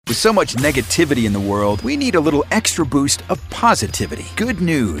With so much negativity in the world, we need a little extra boost of positivity. Good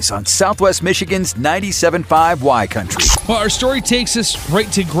news on Southwest Michigan's 97.5 Y Country. Well, our story takes us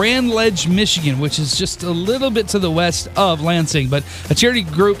right to Grand Ledge, Michigan, which is just a little bit to the west of Lansing. But a charity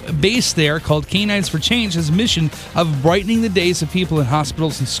group based there called Canines for Change has a mission of brightening the days of people in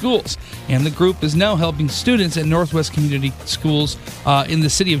hospitals and schools. And the group is now helping students at Northwest Community Schools in the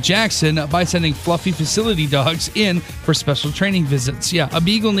city of Jackson by sending fluffy facility dogs in for special training visits. Yeah, a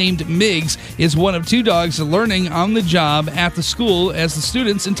beagle named Miggs is one of 2 dogs learning on the job at the school as the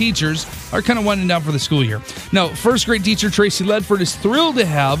students and teachers are kind of winding down for the school year. Now, first grade teacher Tracy Ledford is thrilled to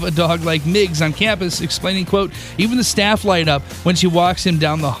have a dog like Miggs on campus, explaining, quote, even the staff light up when she walks him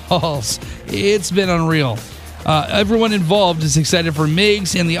down the halls. It's been unreal. Everyone involved is excited for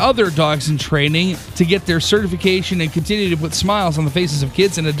Miggs and the other dogs in training to get their certification and continue to put smiles on the faces of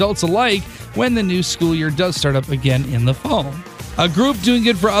kids and adults alike when the new school year does start up again in the fall. A group doing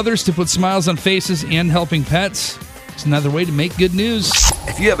good for others to put smiles on faces and helping pets is another way to make good news.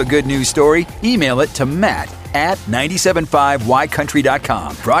 If you have a good news story, email it to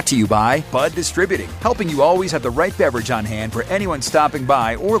matt@975ycountry.com. Brought to you by Bud Distributing, helping you always have the right beverage on hand for anyone stopping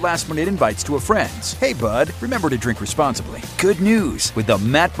by or last-minute invites to a friend's. Hey, Bud, remember to drink responsibly. Good news with the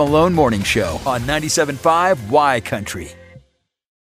Matt Malone Morning Show on 97.5 Y Country.